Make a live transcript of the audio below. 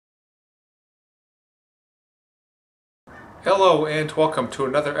Hello and welcome to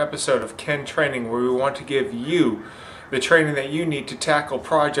another episode of Ken Training, where we want to give you the training that you need to tackle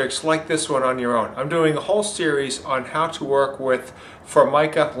projects like this one on your own. I'm doing a whole series on how to work with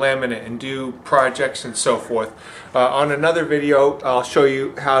Formica Laminate and do projects and so forth. On another video I'll show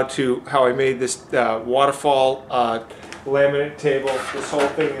you how I made this Waterfall laminate table. This whole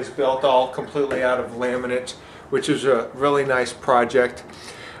thing is built all completely out of laminate, which is a really nice project.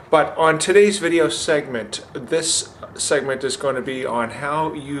 But on today's video segment, this segment is going to be on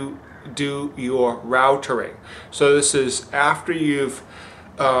how you do your routering. So this is after you've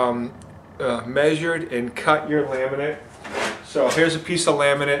measured and cut your laminate. So here's a piece of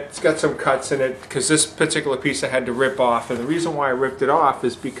laminate. It's got some cuts in it because this particular piece I had to rip off. And the reason why I ripped it off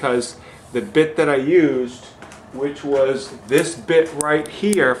is because the bit that I used, which was this bit right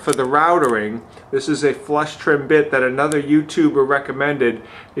here for the routering. This is a flush trim bit that another YouTuber recommended,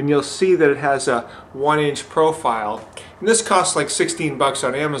 and you'll see that it has a 1-inch profile. And this costs like 16 bucks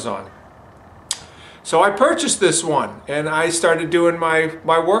on Amazon. So I purchased this one and I started doing my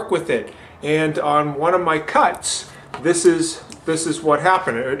work with it. And on one of my cuts, this is what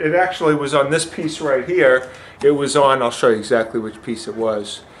happened. It actually was on this piece right here. It was on, I'll show you exactly which piece it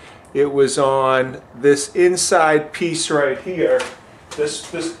was. It was on this inside piece right here.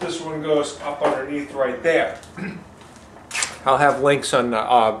 This one goes up underneath right there. I'll have links on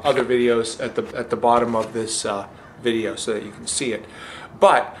other videos at the bottom of this video so that you can see it.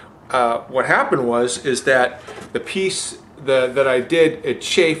 But what happened is that the piece that I did, it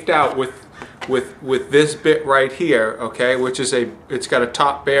chafed out with this bit right here, okay, which is it's got a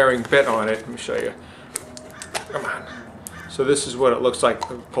top bearing bit on it. Let me show you. Come on. So this is what it looks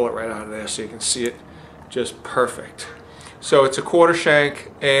like. I'll pull it right out of there so you can see it just perfect. So it's a 1/4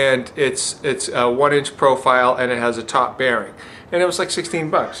 shank and it's a 1-inch profile and it has a top bearing. And it was like 16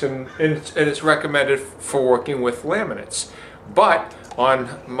 bucks and it's recommended for working with laminates. But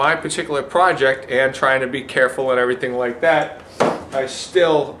on my particular project and trying to be careful and everything like that, I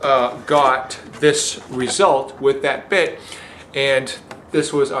still got this result with that bit, and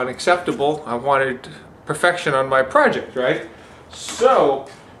this was unacceptable. I wanted perfection on my project, right? So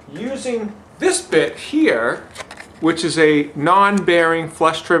using this bit here, which is a non-bearing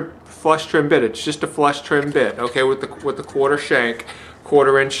flush trim bit, it's just a flush trim bit, okay, with the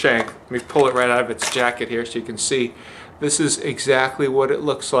 1/4 inch shank. Let me pull it right out of its jacket here so you can see. This is exactly what it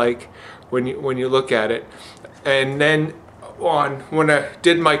looks like when you look at it. And then when I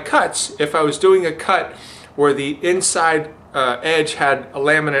did my cuts, if I was doing a cut where the inside edge had a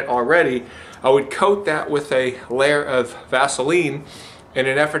laminate already, I would coat that with a layer of Vaseline in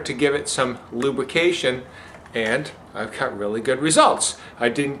an effort to give it some lubrication, and I've got really good results. I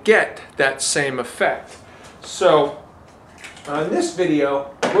didn't get that same effect. So on this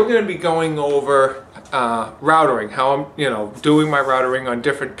video, we're going to be going over routering, how I'm doing my routering on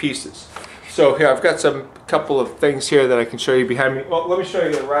different pieces. So here I've got a couple of things here that I can show you behind me. Well, let me show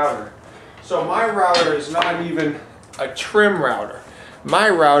you the router. So my router is not even a trim router. My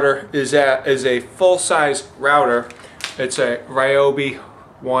router is a full-size router. It's a Ryobi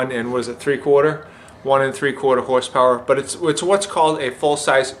 1 3/4 horsepower, but it's what's called a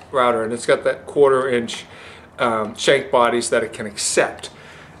full-size router, and it's got that 1/4 inch shank bodies that it can accept.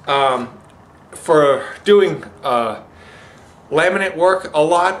 For doing laminate work, a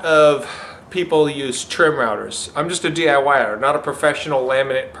lot of people use trim routers. I'm just a DIYer, not a professional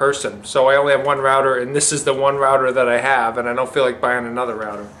laminate person, so I only have one router, and this is the one router that I have, and I don't feel like buying another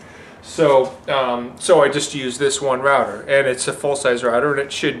router. So I just use this one router, and it's a full-size router, and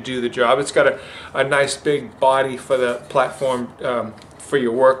it should do the job. It's got a nice big body for the platform for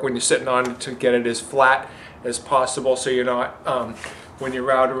your work when you're sitting on it, to get it as flat as possible, so you're not when you're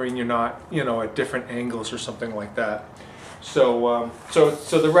routering, you're not at different angles or something like that. So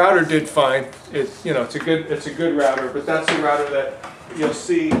the router did fine. It's a good router, but that's the router that you'll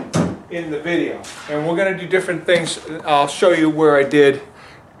see in the video. And we're going to do different things. I'll show you where I did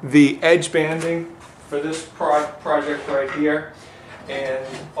the edge banding for this project right here, and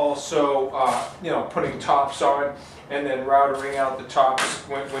also putting tops on and then routering out the tops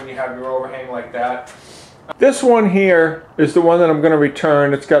when you have your overhang like that. This one here is the one that I'm going to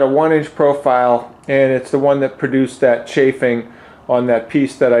return. It's got a 1-inch profile, and it's the one that produced that chafing on that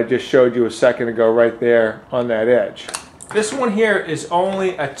piece that I just showed you a second ago right there on that edge. This one here is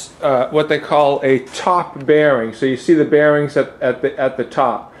only what they call a top bearing. So you see the bearings at the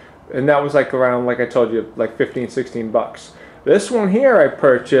top, and that was like around, like I told you, like 15, 16 bucks. This one here I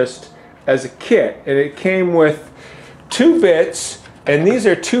purchased as a kit, and it came with 2 bits, and these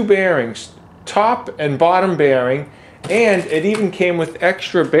are 2 bearings, top and bottom bearing, and it even came with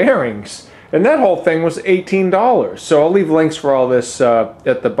extra bearings. And that whole thing was $18. So I'll leave links for all this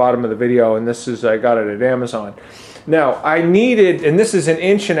at the bottom of the video, and this is, I got it at Amazon. Now, I needed, and this is 1.5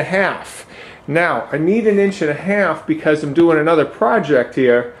 inches. Now, I need 1.5 inches because I'm doing another project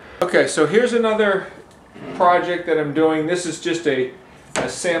here. Okay, so here's another project that I'm doing. This is just a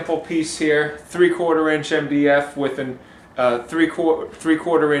sample piece here, 3/4 inch MDF with an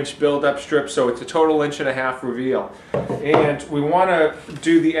 3/4 inch build-up strip, so it's a total 1.5 inch reveal. And we want to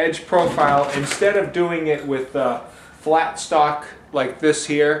do the edge profile instead of doing it with flat stock like this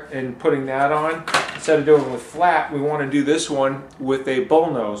here and putting that on. Instead of doing it with flat, we want to do this one with a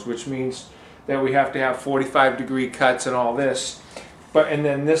bullnose, which means that we have to have 45-degree cuts and all this. And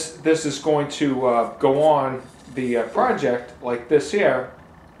then this is going to go on the project like this here.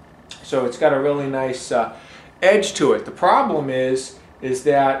 So it's got a really nice edge to it. The problem is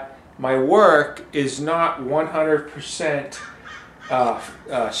that my work is not 100%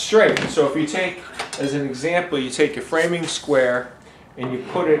 straight. So if you take, as an example, you take your framing square and you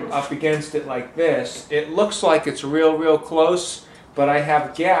put it up against it like this, it looks like it's real close, but I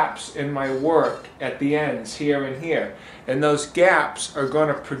have gaps in my work at the ends here and here. And those gaps are going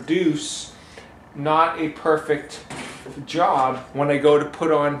to produce not a perfect job when I go to put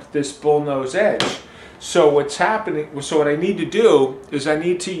on this bullnose edge. So what's happening, so what I need to do is I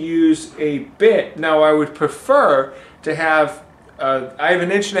need to use a bit. Now I would prefer to have, I have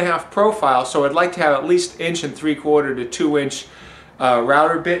 1.5 inch profile, so I'd like to have at least 1 3/4 to 2 inch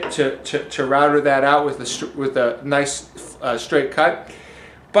router bit to router that out with a nice straight cut.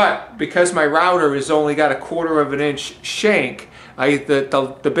 But because my router has only got 1/4 inch shank,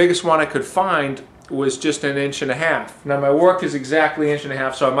 the biggest one I could find was just 1.5 inches. Now my work is exactly 1.5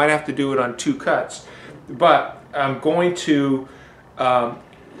 inches, so I might have to do it on 2 cuts. But I'm going to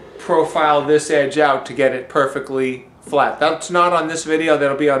profile this edge out to get it perfectly flat. That's not on this video,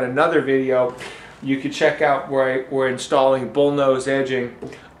 that'll be on another video. You can check out where we're installing bullnose edging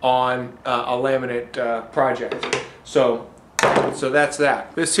on a laminate project. So that's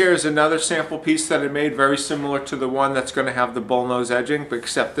that. This here is another sample piece that I made, very similar to the one that's going to have the bullnose edging, but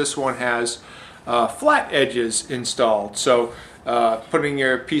except this one has flat edges installed. So putting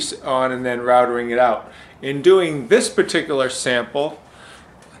your piece on and then routering it out. In doing this particular sample,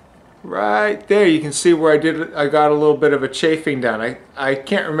 right there you can see where I got a little bit of a chafing down. I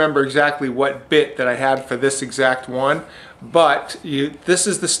can't remember exactly what bit that I had for this exact one, but this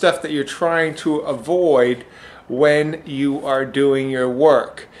is the stuff that you're trying to avoid when you are doing your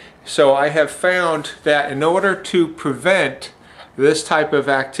work. So I have found that in order to prevent this type of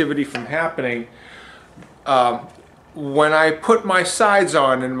activity from happening, when I put my sides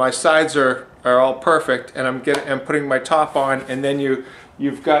on, and my sides are all perfect, and I'm putting my top on, and then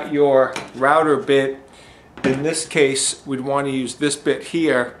you've got your router bit. In this case, we'd want to use this bit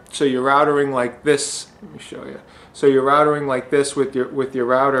here. So you're routering like this. Let me show you. So you're routering like this with your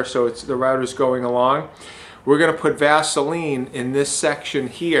router, so the router's going along. We're going to put Vaseline in this section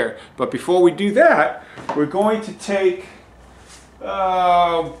here, but before we do that, we're going to take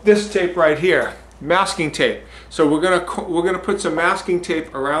this tape right here, masking tape. So we're gonna put some masking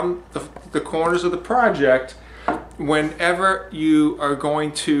tape around the corners of the project. Whenever you are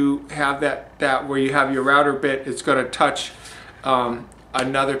going to have that where you have your router bit, it's going to touch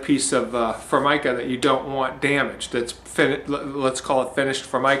another piece of Formica that you don't want damaged. That's let's call it finished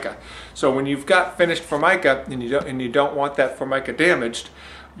Formica. So when you've got finished Formica and you don't want that Formica damaged,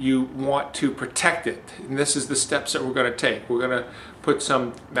 you want to protect it. And this is the steps that we're going to take. We're going to put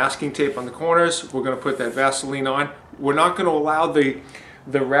some masking tape on the corners. We're going to put that Vaseline on. We're not going to allow the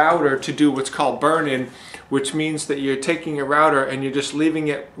router to do what's called burn-in, which means that you're taking a router and you're just leaving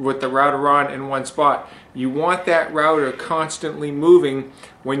it with the router on in one spot. You want that router constantly moving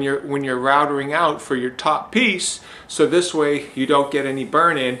when you're routering out for your top piece, so this way you don't get any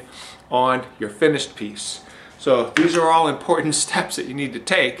burn-in on your finished piece. So these are all important steps that you need to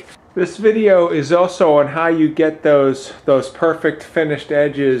take. This video is also on how you get those perfect finished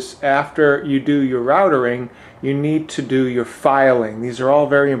edges after you do your routering. You need to do your filing. These are all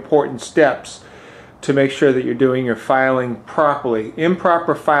very important steps to make sure that you're doing your filing properly.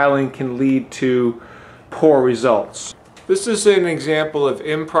 Improper filing can lead to poor results. This is an example of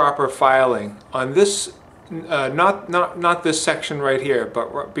improper filing. On this, not this section right here,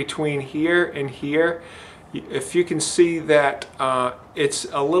 but between here and here, if you can see that it's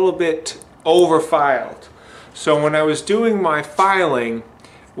a little bit over filed. So when I was doing my filing,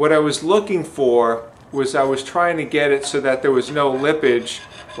 what I was looking for was I was trying to get it so that there was no lippage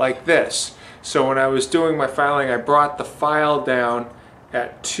like this. So when I was doing my filing, I brought the file down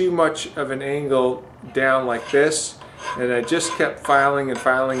at too much of an angle down like this. And I just kept filing and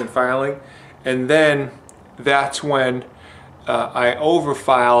filing and filing, and then that's when I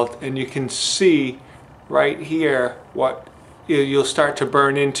overfiled, and you can see right here what you'll start to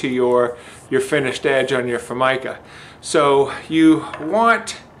burn into your finished edge on your Formica. So you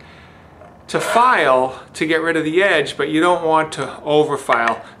want to file to get rid of the edge, but you don't want to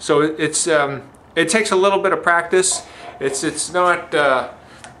overfile. So it takes a little bit of practice. It's not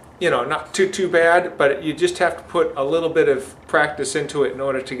you know, not too bad, but you just have to put a little bit of practice into it in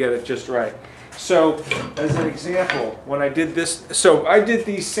order to get it just right. So as an example, when I did this, so I did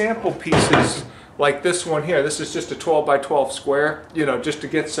these sample pieces like this one here. This is just a 12 by 12 square, you know, just to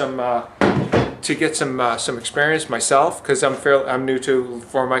get some experience myself, because I'm new to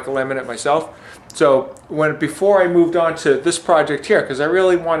Formica Laminate myself. So before I moved on to this project here, because I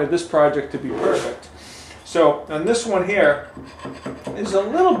really wanted this project to be perfect. So on this one here, there's a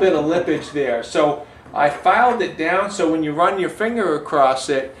little bit of lippage there. So I filed it down so when you run your finger across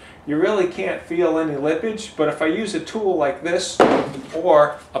it, you really can't feel any lippage. But if I use a tool like this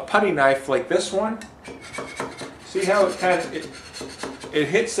or a putty knife like this one, see how it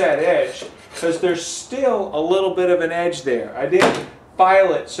hits that edge, because there's still a little bit of an edge there. I didn't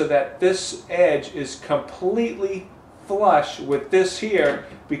file it so that this edge is completely flush with this here,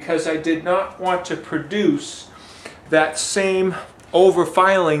 because I did not want to produce that same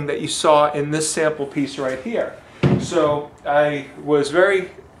overfiling that you saw in this sample piece right here. So I was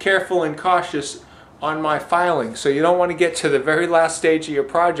very careful and cautious on my filing. So you don't want to get to the very last stage of your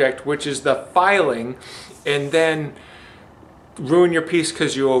project, which is the filing, and then ruin your piece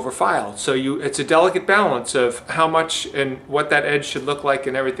because you overfiled. So it's a delicate balance of how much and what that edge should look like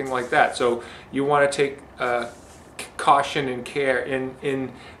and everything like that. So you want to take caution and care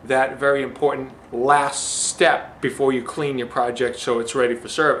in that very important last step before you clean your project so it's ready for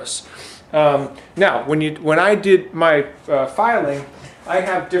service. Now, when I did my filing, I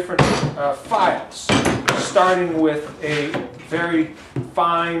have different files, starting with a very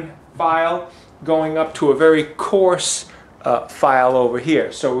fine file going up to a very coarse file over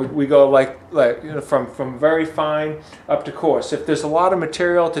here. So we go like you know, from very fine up to coarse. If there's a lot of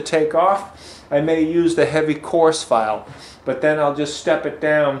material to take off, I may use the heavy coarse file, but then I'll just step it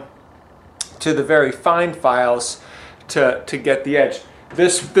down to the very fine files to get the edge.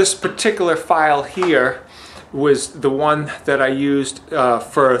 This particular file here was the one that I used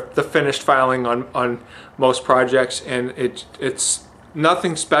for the finished filing on most projects, and it's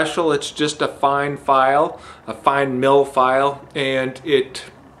nothing special. It's just a fine file, a fine mill file, and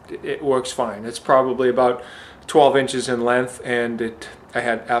it works fine. It's probably about 12 inches in length, and I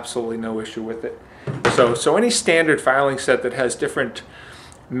had absolutely no issue with it. So any standard filing set that has different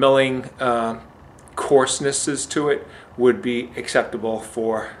milling coarsenesses to it would be acceptable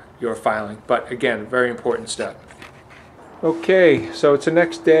for your filing. But again, very important step. Okay, so it's the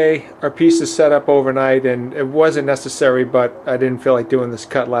next day. Our piece is set up overnight, and it wasn't necessary, but I didn't feel like doing this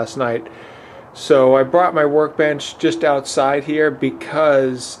cut last night. So I brought my workbench just outside here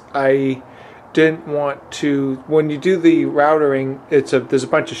because I didn't want to, when you do the routering, there's a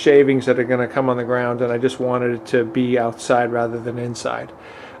bunch of shavings that are going to come on the ground, and I just wanted it to be outside rather than inside.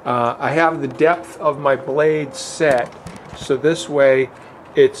 I have the depth of my blade set, so this way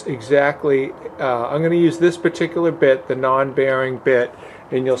it's exactly, I'm going to use this particular bit, the non-bearing bit,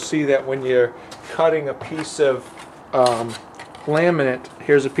 and you'll see that when you're cutting a piece of laminate,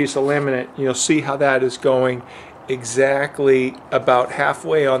 here's a piece of laminate, you'll see how that is going exactly about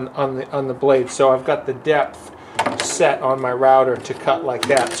halfway on the blade. So I've got the depth set on my router to cut like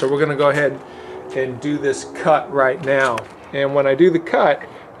that. So we're going to go ahead and do this cut right now. And when I do the cut,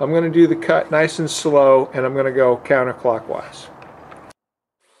 I'm going to do the cut nice and slow, and I'm going to go counterclockwise.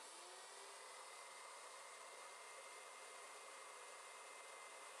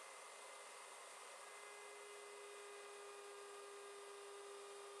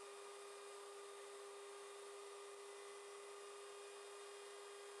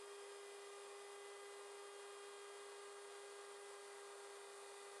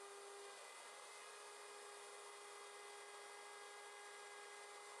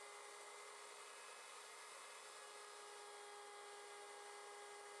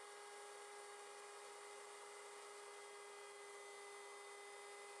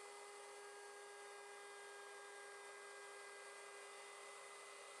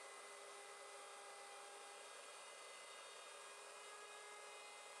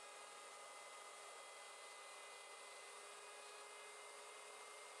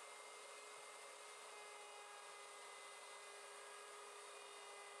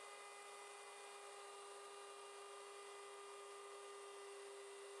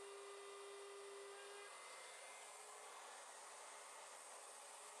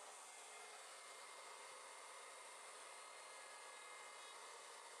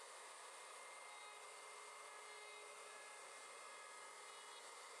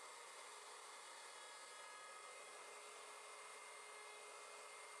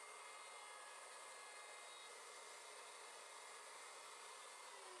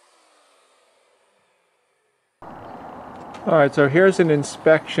 Alright, so here's an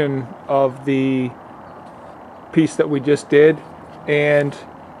inspection of the piece that we just did, and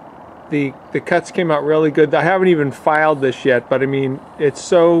the cuts came out really good. I haven't even filed this yet, but I mean, it's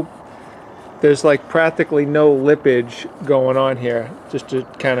so, there's like practically no lippage going on here, just to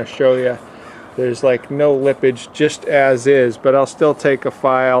kind of show you. There's like no lippage, just as is, but I'll still take a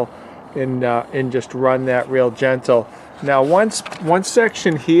file and just run that real gentle. Now one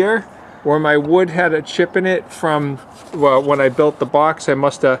section here where my wood had a chip in it from, well, when I built the box,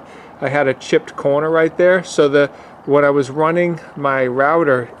 I had a chipped corner right there. So when I was running my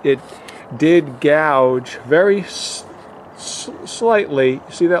router, it did gouge very slightly.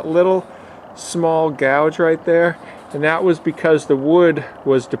 See that little small gouge right there? And that was because the wood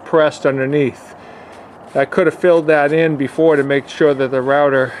was depressed underneath. I could have filled that in before to make sure that the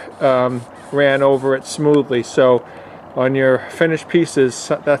router ran over it smoothly. So on your finished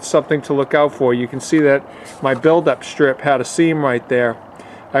pieces, that's something to look out for. You can see that my build-up strip had a seam right there.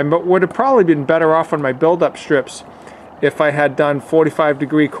 I would have probably been better off on my build-up strips if I had done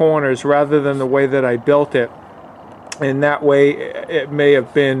 45-degree corners rather than the way that I built it. And that way it may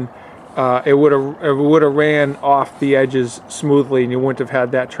have been, it would have ran off the edges smoothly and you wouldn't have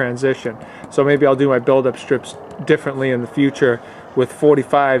had that transition. So maybe I'll do my build-up strips differently in the future with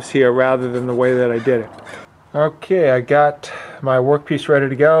 45s here rather than the way that I did it. Okay, I got my workpiece ready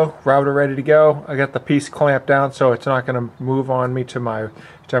to go, router ready to go. I got the piece clamped down so it's not going to move on me to my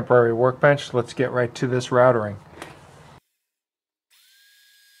temporary workbench. Let's get right to this routering.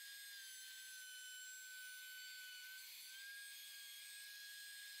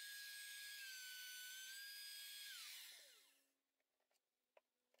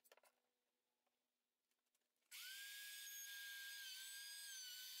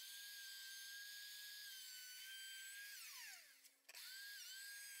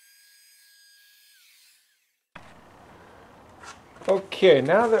 Okay,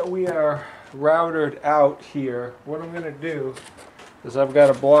 now that we are routered out here, what I'm going to do is I've got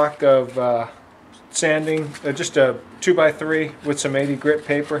a block of sanding, just a 2x3 with some 80 grit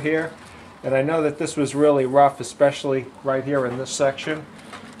paper here, and I know that this was really rough, especially right here in this section,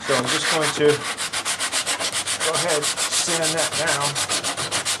 so I'm just going to go ahead and sand that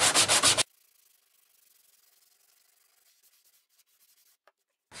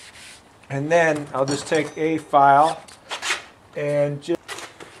down. And then I'll just take a file and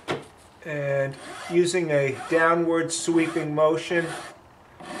using a downward sweeping motion,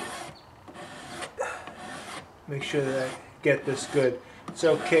 make sure that I get this good. It's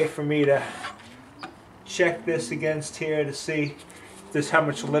okay for me to check this against here to see how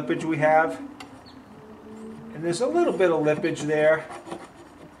much lippage we have. And there's a little bit of lippage there.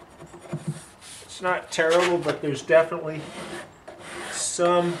 It's not terrible, but there's definitely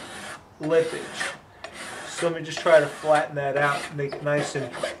some lippage. So let me just try to flatten that out and make it nice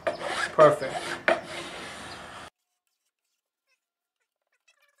and perfect.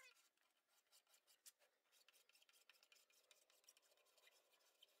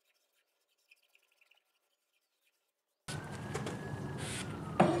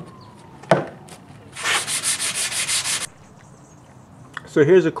 So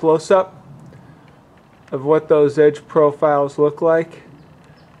here's a close-up of what those edge profiles look like,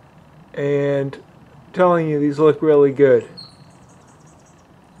 and I'm telling you, these look really good.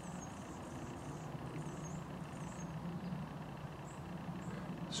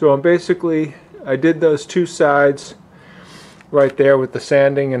 So I did those two sides right there with the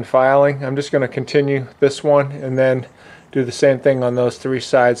sanding and filing. I'm just going to continue this one and then do the same thing on those three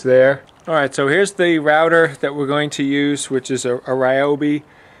sides there. Alright, so here's the router that we're going to use, which is a Ryobi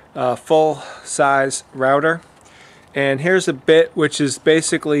full-size router. And here's a bit which is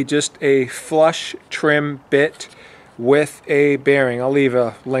basically just a flush trim bit with a bearing. I'll leave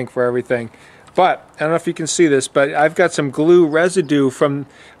a link for everything. But I don't know if you can see this, but I've got some glue residue from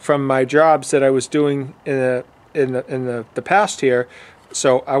my jobs that I was doing in the past here.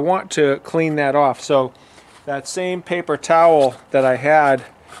 So I want to clean that off. So that same paper towel that I had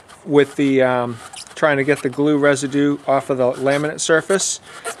with the trying to get the glue residue off of the laminate surface,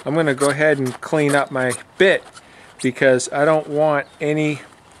 I'm going to go ahead and clean up my bit because I don't want any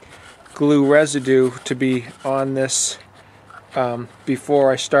glue residue to be on this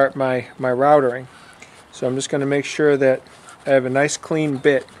before I start my routering. So I'm just going to make sure that I have a nice clean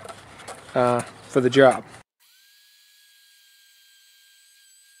bit for the job.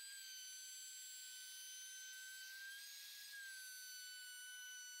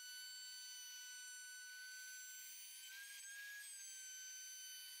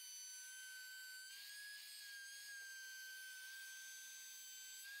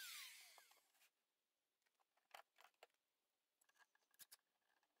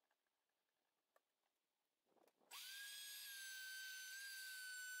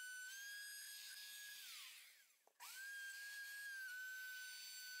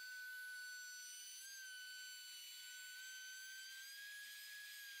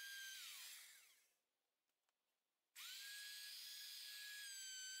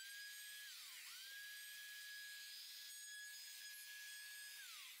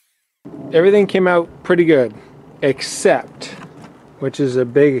 everything came out pretty good, except, which is a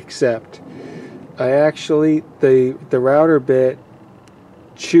big except, I actually, the router bit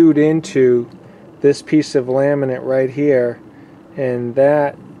chewed into this piece of laminate right here, and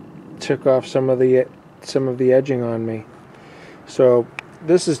that took off some of the edging on me. So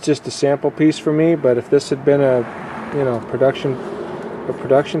this is just a sample piece for me, but if this had been a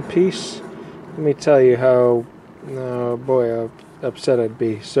production piece, let me tell you how, oh boy, how upset I'd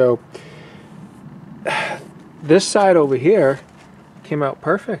be. So this side over here came out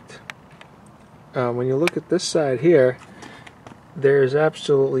perfect. When you look at this side here, there's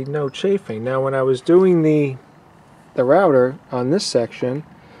absolutely no chafing. Now when I was doing the router on this section,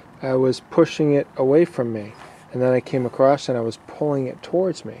 I was pushing it away from me, and then I came across and I was pulling it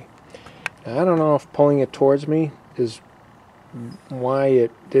towards me. Now, I don't know if pulling it towards me is why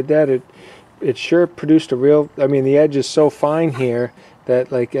it did that. It sure produced a real, I mean, the edge is so fine here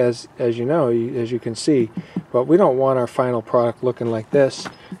that, like, as you know, as you can see, but we don't want our final product looking like this.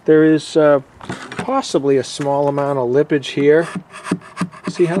 There is possibly a small amount of lippage here.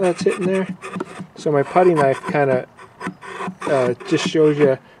 See how that's hitting there? So my putty knife kind of just shows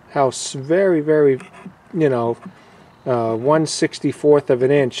you how very, very, 1/64 of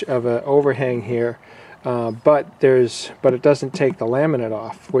an inch of an overhang here, but it doesn't take the laminate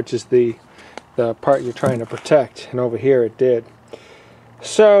off, which is the part you're trying to protect, and over here it did.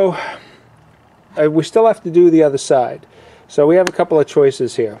 So we still have to do the other side. So we have a couple of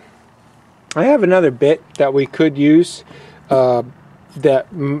choices here. I have another bit that we could use that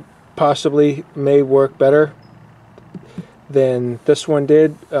possibly may work better than this one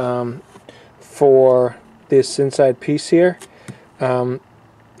did for this inside piece here, and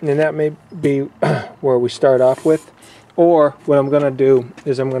that may be where we start off with. Or what I'm going to do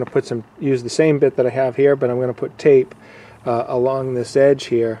is I'm going to use the same bit that I have here, but I'm going to put tape along this edge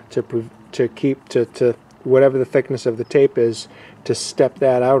here to keep to whatever the thickness of the tape is, to step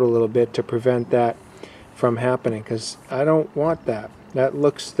that out a little bit to prevent that from happening, because I don't want that.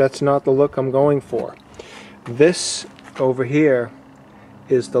 That's not the look I'm going for. This over here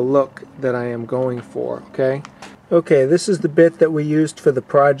is the look that I am going for. Okay, this is the bit that we used for the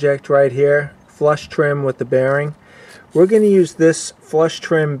project right here, flush trim with the bearing. We're going to use this flush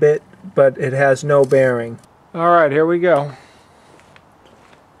trim bit, but it has no bearing. Alright, here we go.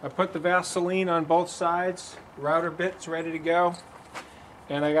 I put the Vaseline on both sides, router bit's ready to go,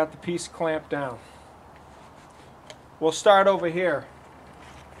 and I got the piece clamped down. We'll start over here.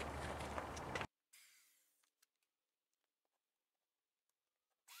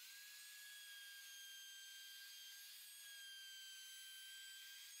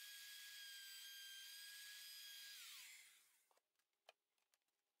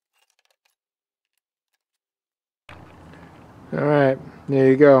 Alright, there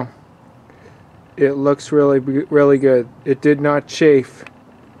you go. It looks really, really good. It did not chafe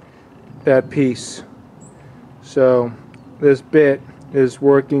that piece. So this bit is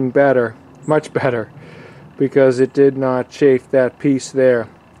working better, much better, because it did not chafe that piece there.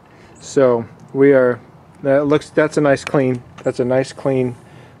 So that's a nice clean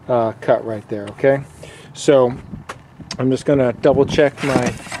cut right there. Okay, so I'm just gonna double check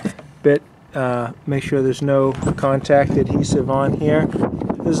my bit, make sure there's no contact adhesive on here.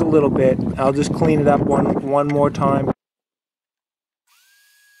 There's a little bit. I'll just clean it up one more time.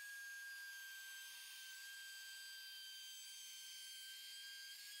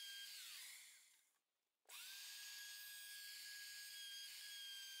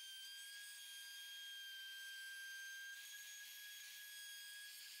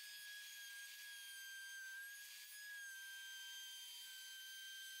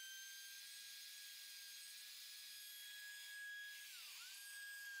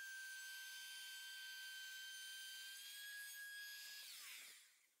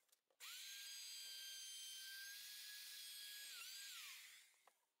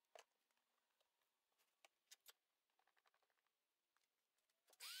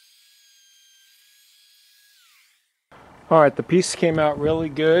 Alright, the piece came out really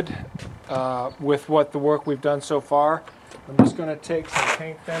good with the work we've done so far. I'm just going to take some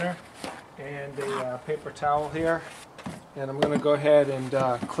paint thinner and a paper towel here, and I'm going to go ahead and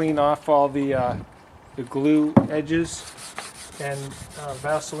clean off all the glue edges and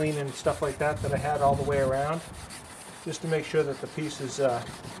Vaseline and stuff like that I had all the way around, just to make sure that the piece is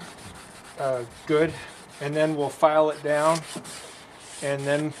good. And then we'll file it down, and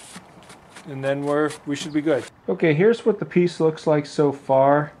then we should be good. Okay, here's what the piece looks like so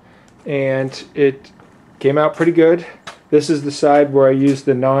far, and it came out pretty good. This is the side where I used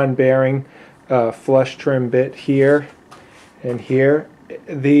the non-bearing flush trim bit here and here,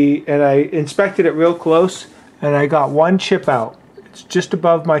 and I inspected it real close, and I got one chip out. It's just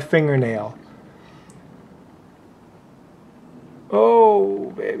above my fingernail.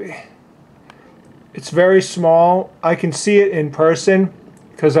 Oh, baby. It's very small. I can see it in person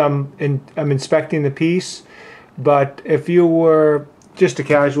because I'm inspecting the piece, but if you were just a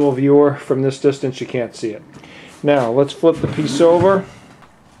casual viewer from this distance, you can't see it. Now, let's flip the piece over.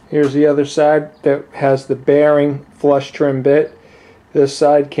 Here's the other side that has the bearing flush trim bit. This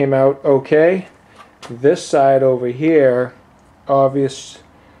side came out okay. This side over here, obvious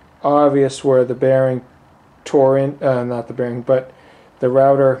where the bearing tore in, not the bearing, but the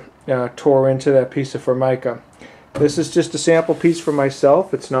router tore into that piece of Formica. This is just a sample piece for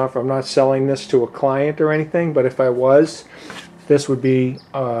myself. It's not, I'm not selling this to a client or anything, but if I was, this would be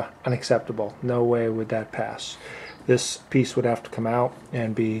unacceptable. No way would that pass. This piece would have to come out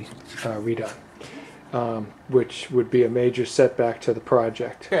and be redone, which would be a major setback to the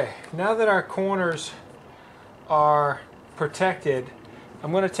project. Okay, now that our corners are protected,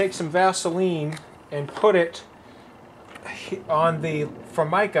 I'm going to take some Vaseline and put it on the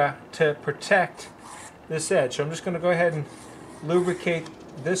Formica to protect this edge. So I'm just going to go ahead and lubricate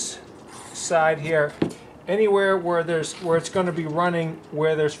this side here. Anywhere where it's going to be running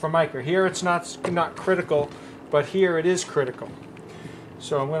where there's Formica. Here it's not critical, but here it is critical.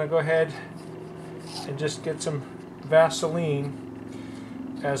 So I'm going to go ahead and just get some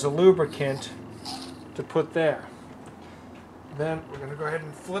Vaseline as a lubricant to put there. Then we're going to go ahead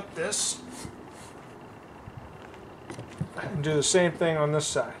and flip this and do the same thing on this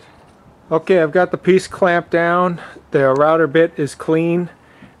side. Okay, I've got the piece clamped down. The router bit is clean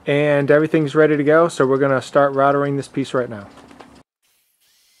and everything's ready to go, so we're going to start routering this piece right now.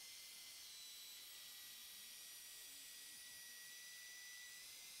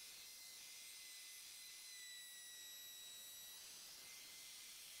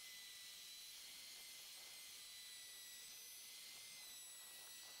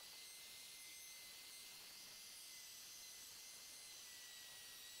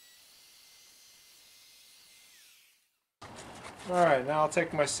 Alright, now I'll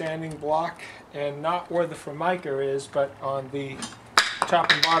take my sanding block, and not where the Formica is, but on the top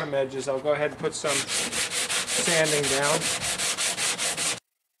and bottom edges, I'll go ahead and put some sanding down.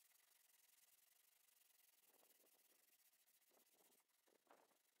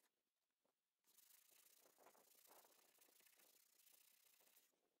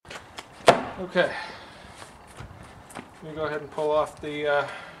 Okay, let me go ahead and pull off the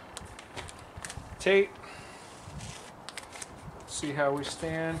tape. See how we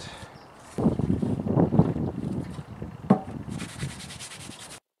stand.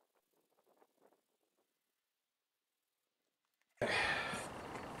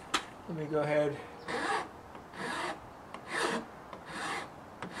 Let me go ahead.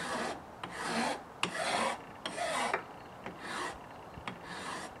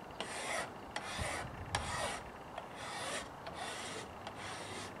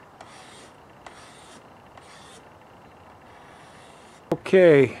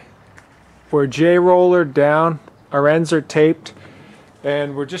 Okay, we're J-rollered down, our ends are taped,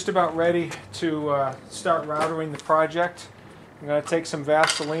 and we're just about ready to start routering the project. I'm going to take some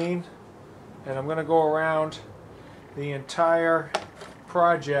Vaseline and I'm going to go around the entire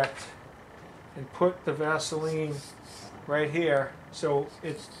project and put the Vaseline right here so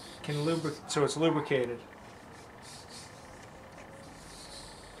it can it's lubricated.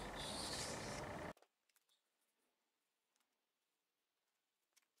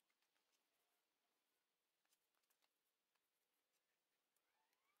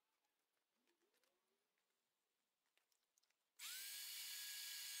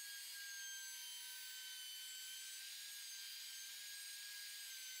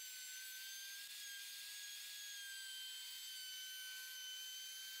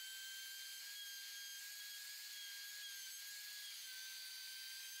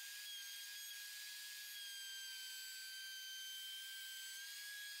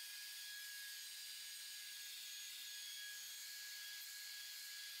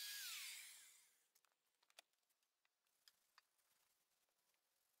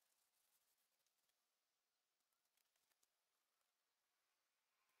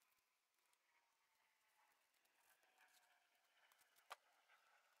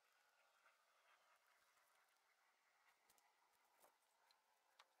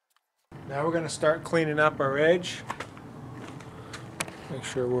 Now we're going to start cleaning up our edge. Make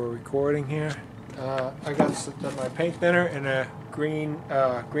sure we're recording here. I got my paint thinner and a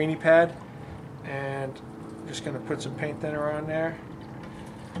greeny pad, and I'm just going to put some paint thinner on there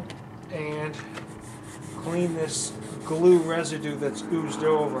and clean this glue residue that's oozed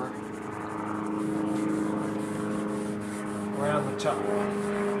over around the top.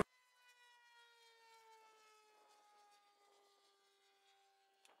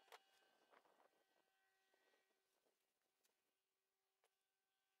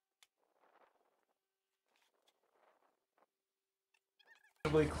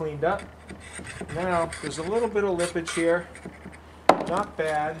 Cleaned up. Now there's a little bit of lippage here, not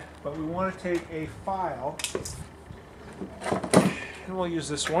bad, but we want to take a file and we'll use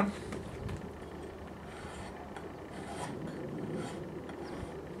this one.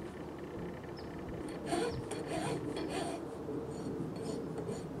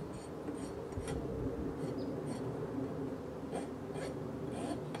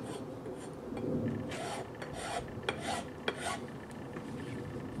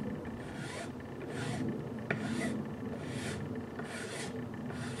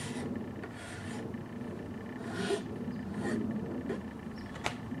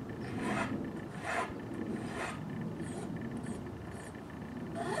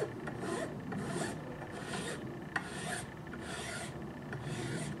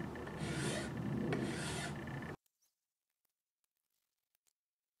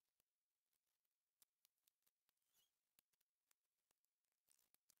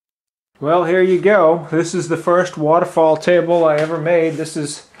 Well, here you go. This is the first waterfall table I ever made. This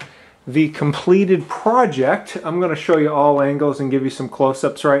is the completed project. I'm going to show you all angles and give you some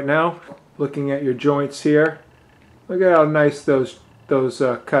close-ups right now. Looking at your joints here. Look at how nice those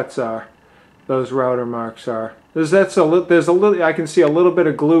cuts are. Those router marks are. There's a little. I can see a little bit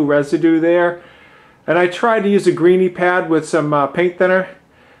of glue residue there. And I tried to use a greenie pad with some paint thinner.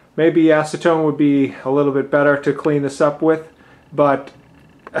 Maybe acetone would be a little bit better to clean this up with, but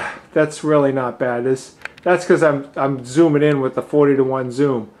that's really not bad. That's because I'm zooming in with the 40:1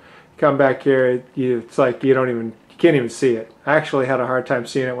 zoom. Come back here, it's like you can't even see it. I actually had a hard time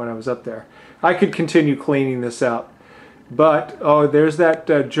seeing it when I was up there. I could continue cleaning this out, but oh, there's that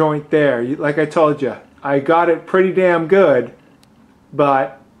joint there. Like I told you, I got it pretty damn good,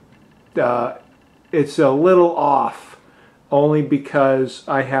 but it's a little off, only because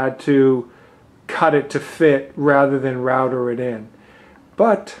I had to cut it to fit rather than router it in.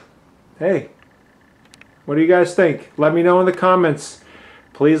 But, hey, what do you guys think? Let me know in the comments.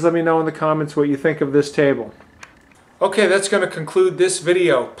 Please let me know in the comments what you think of this table. Okay, that's going to conclude this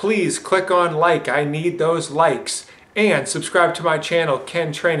video. Please click on like. I need those likes. And subscribe to my channel,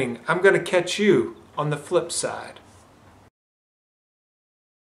 Ken Training. I'm going to catch you on the flip side.